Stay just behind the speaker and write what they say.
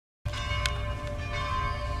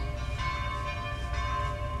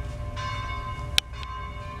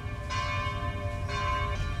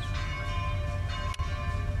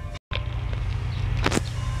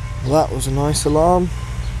Well, that was a nice alarm.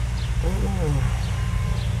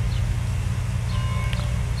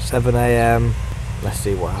 7 AM. Let's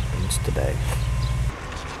see what happens today.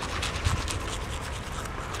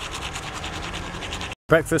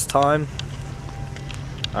 Breakfast time.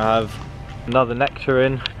 I have another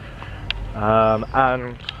nectarine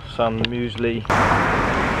and some muesli.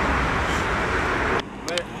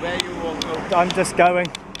 Where you will go? I'm just going.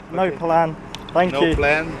 No plan. Thank you. No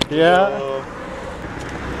plan? Yeah. So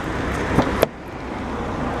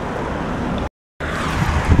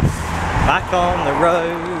Back on the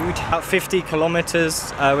road, about 50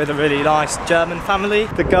 kilometers with a really nice German family.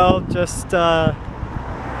 The girl just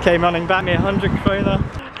came running back me 100 kroner.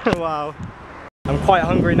 Wow. I'm quite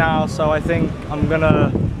hungry now, so I think I'm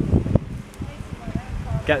gonna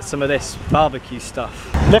get some of this barbecue stuff.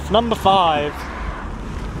 Lift number 5.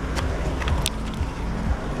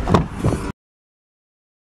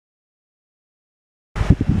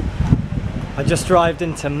 I just arrived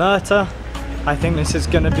into Murter. I think this is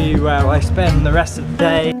going to be where I spend the rest of the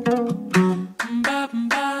day.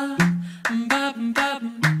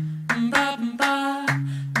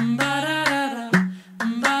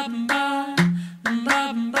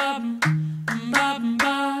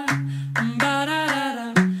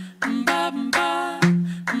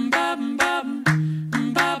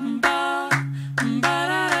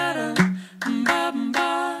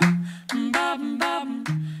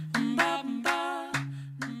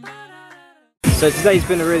 So today's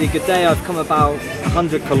been a really good day. I've come about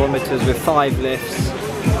 100 kilometers with 5 lifts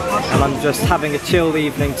and I'm just having a chill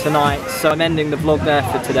evening tonight, so I'm ending the vlog there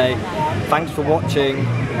for today. Thanks for watching.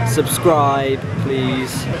 Subscribe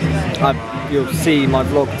please. You'll see my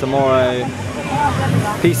vlog tomorrow.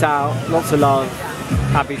 Peace out, lots of love,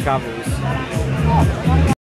 happy travels.